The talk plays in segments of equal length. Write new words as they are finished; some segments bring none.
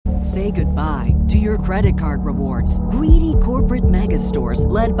Say goodbye to your credit card rewards. Greedy corporate mega stores,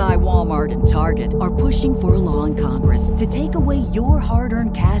 led by Walmart and Target, are pushing for a law in Congress to take away your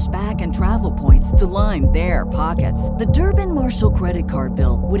hard-earned cash back and travel points to line their pockets. The Durbin-Marshall credit card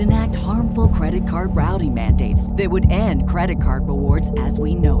bill would enact harmful credit card routing mandates that would end credit card rewards as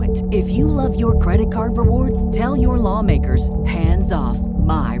we know it. If you love your credit card rewards, tell your lawmakers, hands off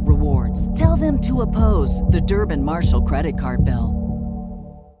my rewards. Tell them to oppose the Durbin-Marshall credit card bill.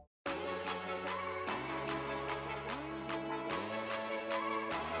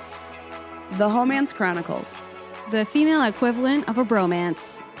 The Homance Chronicles. The female equivalent of a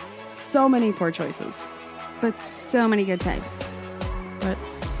bromance. So many poor choices. But so many good types. But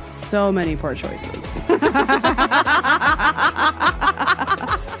so many poor choices.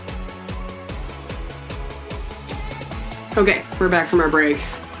 Okay, we're back from our break.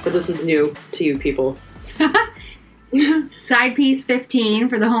 But this is new to you people. Side piece 15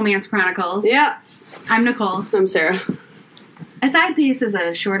 for the Homance Chronicles. Yeah. I'm Nicole. I'm Sarah. A side piece is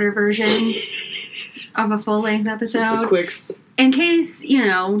a shorter version of a full-length episode. Just a quick... In case,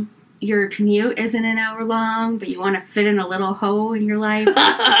 your commute isn't an hour long, but you want to fit in a little hoe in your life.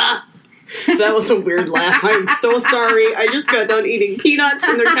 That was a weird laugh. I'm so sorry. I just got done eating peanuts,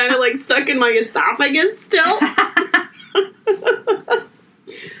 and they're kind of like stuck in my esophagus still.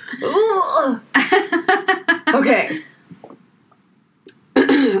 Okay.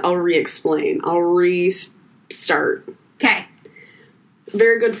 I'll re-explain. I'll restart. Okay. A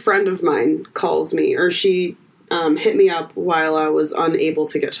very good friend of mine calls me, or she hit me up while I was unable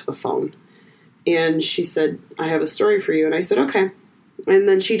to get to the phone. And she said, I have a story for you. And I said, okay. And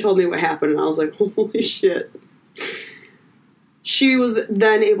then she told me what happened, and I was like, holy shit. She was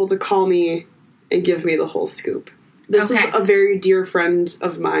then able to call me and give me the whole scoop. This is a very dear friend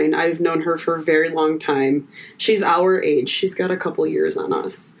of mine. I've known her for a very long time. She's our age. She's got a couple years on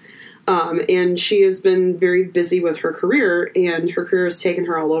us. And she has been very busy with her career, and her career has taken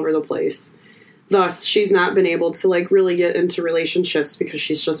her all over the place. Thus, she's not been able to, really get into relationships because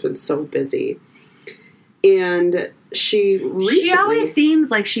she's just been so busy. And she always seems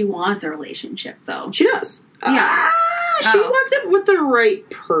like she wants a relationship, though. She does. Yeah. She wants it with the right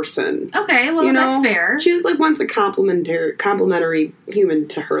person. Okay, well, that's fair. She, wants a complimentary human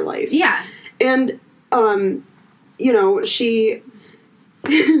to her life. Yeah. And, she...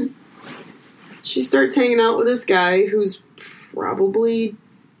 she starts hanging out with this guy who's probably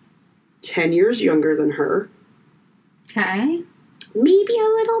 10 years younger than her. Okay. Maybe a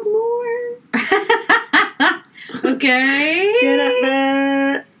little more. Okay. Get it,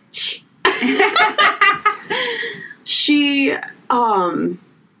 bitch. She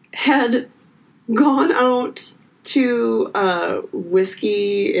had gone out to a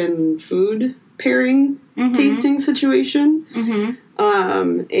whiskey and food pairing tasting situation.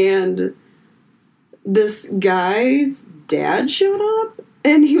 Mm-hmm. And this guy's dad showed up,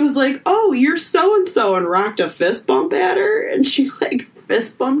 and he was like, oh, you're so-and-so, and rocked a fist bump at her, and she,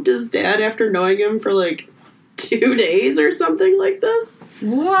 fist bumped his dad after knowing him for, 2 days or something like this.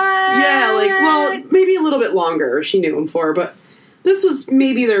 What? Yeah, maybe a little bit longer she knew him for, but this was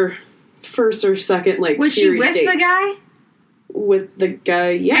maybe their first or second, was she with date. the guy? With the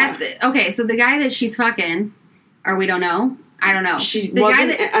guy, yeah. Okay, so the guy that she's fucking, or we don't know? I don't know. She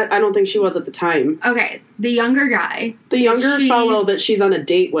wasn't, I don't think she was at the time. Okay, the younger guy. The younger fellow that she's on a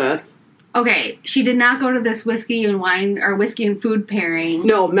date with. Okay, she did not go to this whiskey and food pairing.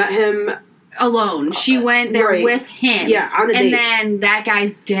 No, met him alone. She went there with him. Yeah, on a date. And then that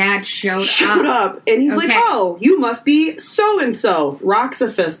guy's dad showed up. And he's like, oh, you must be so-and-so. Rocks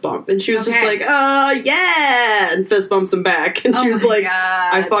a fist bump. And she was just like, yeah. And fist bumps him back. And she was like,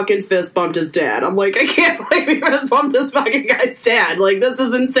 God. I fucking fist bumped his dad. I'm like, I can't believe you fist bumped this fucking guy's dad. This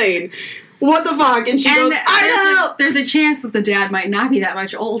is insane. What the fuck? And she goes, I know! There's a chance that the dad might not be that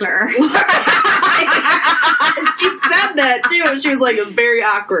much older. She said that, too. She was, very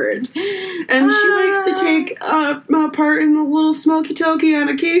awkward. And she likes to take part in the little smoky tokey on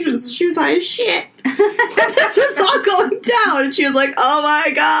occasion, so she was high as shit. This is all going down. And she was like, oh,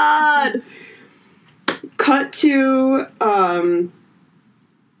 my God. Cut to...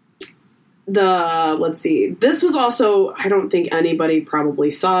 let's see, this was also, I don't think anybody probably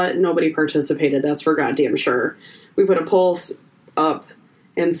saw it. Nobody participated. That's for goddamn sure. We put a poll up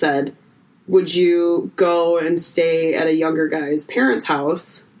and said, would you go and stay at a younger guy's parents'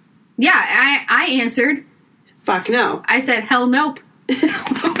 house? Yeah, I answered. Fuck no. I said, hell nope.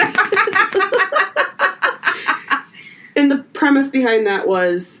 And the premise behind that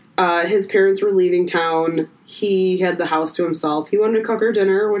was his parents were leaving town. He had the house to himself. He wanted to cook her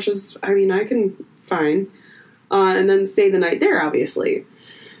dinner, which is, I can fine. And then stay the night there, obviously.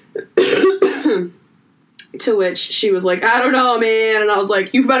 To which she was like, I don't know, man. And I was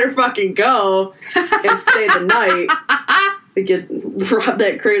like, you better fucking go and stay the night and rob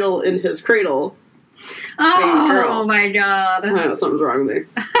that cradle in his cradle. Oh, my God. I know, something's wrong with me.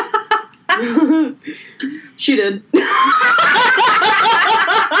 She did.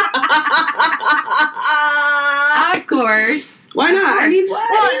 Of course. Why not? I mean, what?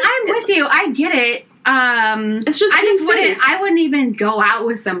 Well, I'm with you. I get it. It's just I wouldn't even go out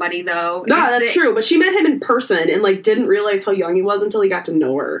with somebody though. No, that's true. But she met him in person and like didn't realize how young he was until he got to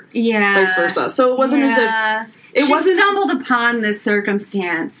know her. Yeah. Vice versa. So it wasn't as if she stumbled upon this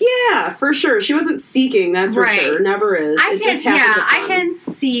circumstance. Yeah, for sure. She wasn't seeking, that's for sure. Never is. I can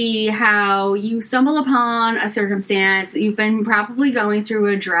see how you stumble upon a circumstance. You've been probably going through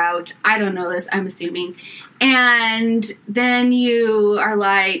a drought. I don't know this, I'm assuming. And then you are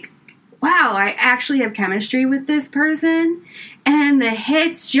like, wow, I actually have chemistry with this person. And the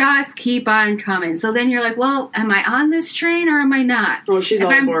hits just keep on coming. So then you're like, well, am I on this train or am I not? Oh, she's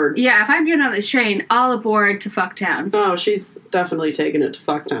all aboard. Yeah, if I'm getting on this train, all aboard to Fucktown. Oh, she's definitely taking it to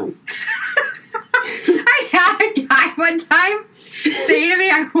Fucktown. I had a guy one time say to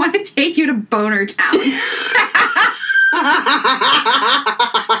me, I want to take you to Boner Town.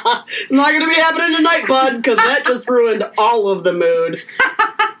 It's not going to be happening tonight, bud, because that just ruined all of the mood.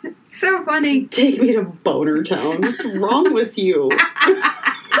 So funny. Take me to Boner Town. What's wrong with you? Who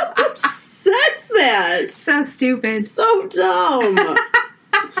says that? So stupid. So dumb.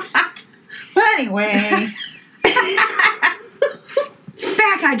 Anyway.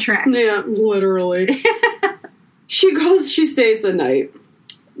 Back on track. Yeah, literally. She stays the night.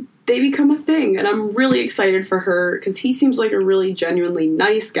 They become a thing, and I'm really excited for her, because he seems like a really genuinely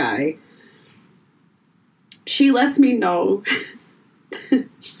nice guy. She lets me know...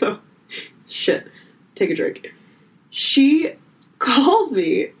 So, shit. Take a drink. She calls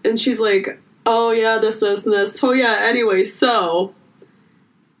me, and she's like, oh, yeah, this, and this. Oh, yeah, anyway, so,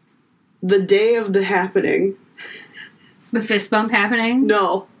 the day of the happening... The fist bump happening?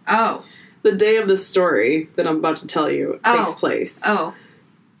 No. Oh. The day of the story that I'm about to tell you takes place. Oh.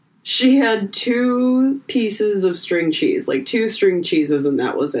 She had 2 pieces of string cheese, like 2 string cheeses, and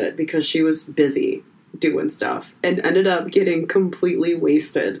that was it, because she was busy doing stuff, and ended up getting completely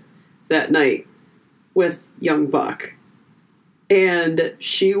wasted that night with young Buck. And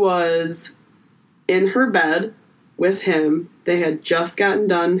she was in her bed with him. They had just gotten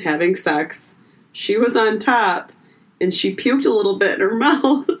done having sex. She was on top, and she puked a little bit in her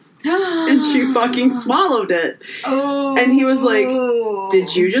mouth. And she fucking swallowed it. Oh. And he was like,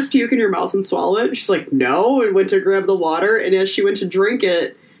 did you just puke in your mouth and swallow it? She's like, no, and went to grab the water, and as she went to drink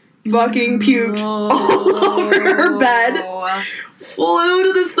it, fucking puked all over her bed, flew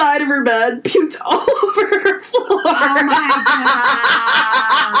to the side of her bed, puked all over her floor. Oh my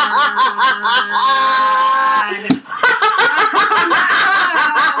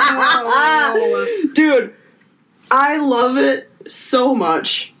God. Dude, I love it so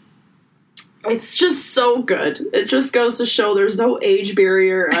much. It's just so good. It just goes to show there's no age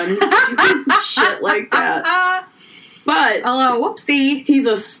barrier on doing shit like that. But whoopsie. He's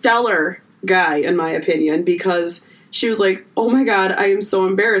a stellar guy, in my opinion, because she was like, oh my God, I am so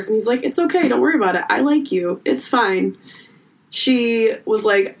embarrassed. And he's like, it's okay, don't worry about it. I like you. It's fine. She was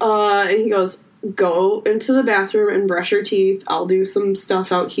like, and he goes, go into the bathroom and brush your teeth. I'll do some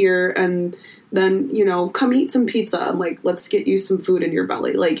stuff out here. And then, come eat some pizza. I'm like, let's get you some food in your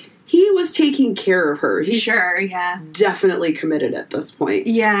belly. Like, he was taking care of her. He's definitely committed at this point.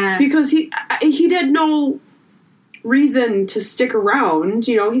 Yeah. Because he had no reason to stick around.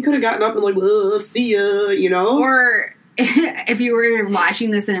 He could have gotten up and like, see ya, Or if you were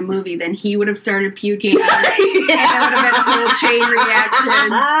watching this in a movie, then he would have started puking. And that would have been a whole chain reaction.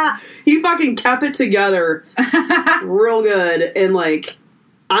 He fucking kept it together real good. And like,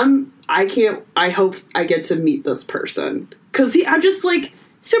 I hope I get to meet this person. Because I'm just like,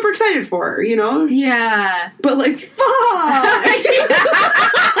 super excited for her, Yeah. But like, fuck!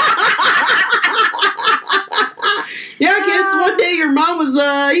 Yeah, kids, one day your mom was,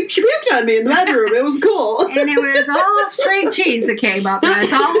 she puked on me in the bedroom. It was cool. And it was all straight cheese that came up.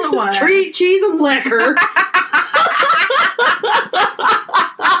 That's all it was. Straight cheese and liquor.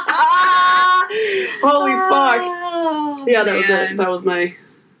 Holy fuck. Yeah, that was it. That was my...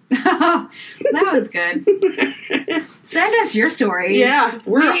 That was good. Send us your stories. Yeah.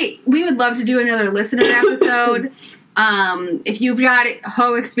 We would love to do another listener episode. If you've got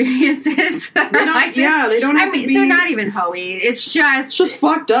hoe experiences, they don't have to be... they're not even hoey. It's just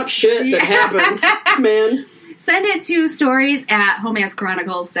fucked up shit that happens, man. Send it to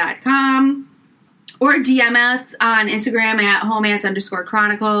stories@homancechronicles.com. Or DM us on Instagram at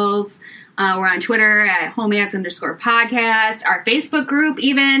homance_chronicles. We're on Twitter at homance_podcast. Our Facebook group,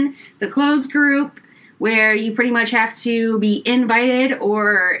 even, the closed group, where you pretty much have to be invited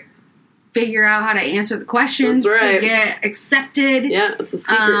or figure out how to answer the questions to get accepted. Yeah, it's a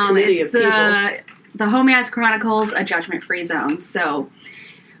secret committee of people. The Homance Chronicles, a judgment-free zone. So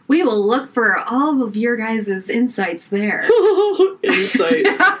we will look for all of your guys' insights there. Insights.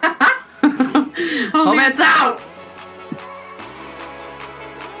 Homance out!